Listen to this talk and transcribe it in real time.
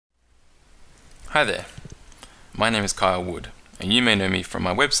Hi there, my name is Kyle Wood, and you may know me from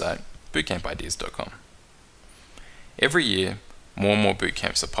my website, bootcampideas.com. Every year, more and more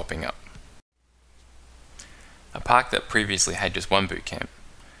bootcamps are popping up. A park that previously had just one bootcamp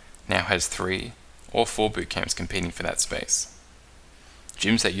now has 3 or 4 bootcamps competing for that space.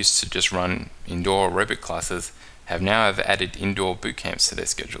 Gyms that used to just run indoor aerobic classes have now added indoor bootcamps to their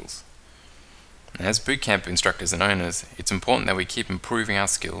schedules. And as bootcamp instructors and owners, it's important that we keep improving our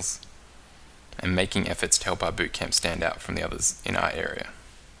skills and making efforts to help our bootcamp stand out from the others in our area.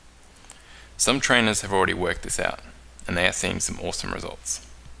 Some trainers have already worked this out, and they are seeing some awesome results.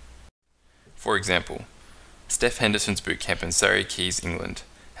 For example, Steph Henderson's bootcamp in Surrey Quays, England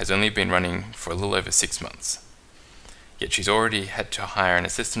has only been running for a little over 6 months. Yet she's already had to hire an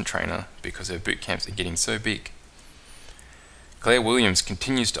assistant trainer because her bootcamps are getting so big. Claire Williams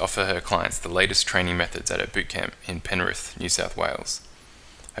continues to offer her clients the latest training methods at her bootcamp in Penrith, New South Wales.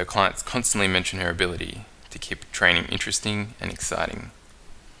 Her clients constantly mention her ability to keep training interesting and exciting.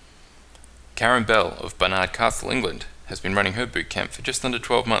 Karen Bell of Barnard Castle, England has been running her bootcamp for just under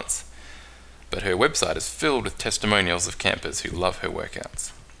 12 months, but her website is filled with testimonials of campers who love her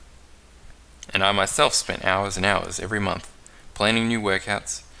workouts. And I myself spent hours and hours every month planning new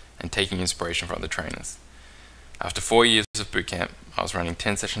workouts and taking inspiration from other trainers. After 4 years of bootcamp, I was running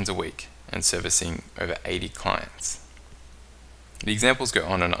 10 sessions a week and servicing over 80 clients. The examples go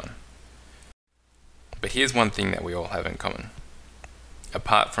on and on. But here's one thing that we all have in common,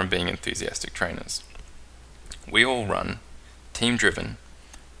 apart from being enthusiastic trainers. We all run team-driven,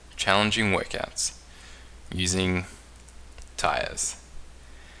 challenging workouts using Tyres.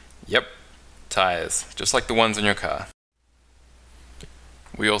 Yep, Tyres, just like the ones in your car.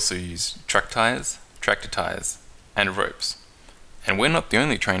 We also use truck tyres, tractor tyres, and ropes. And we're not the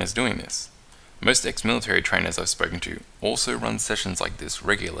only trainers doing this. Most ex-military trainers I've spoken to also run sessions like this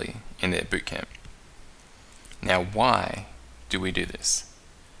regularly in their bootcamp. Now, why do we do this?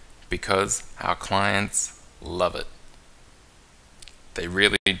 Because our clients love it. They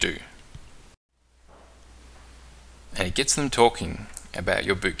really do. And it gets them talking about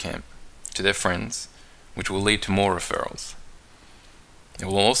your bootcamp to their friends, which will lead to more referrals. It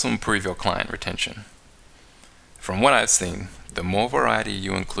will also improve your client retention. From what I've seen, the more variety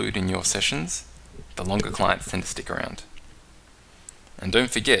you include in your sessions, the longer clients tend to stick around. And don't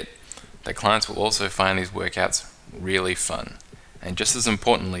forget that clients will also find these workouts really fun, and just as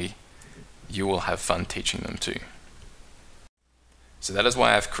importantly, you will have fun teaching them too. So that is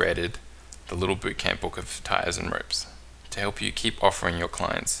why I've created the little bootcamp book of Tyres and ropes, to help you keep offering your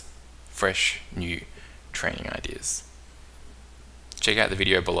clients fresh, new training ideas. Check out the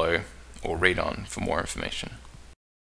video below or read on for more information.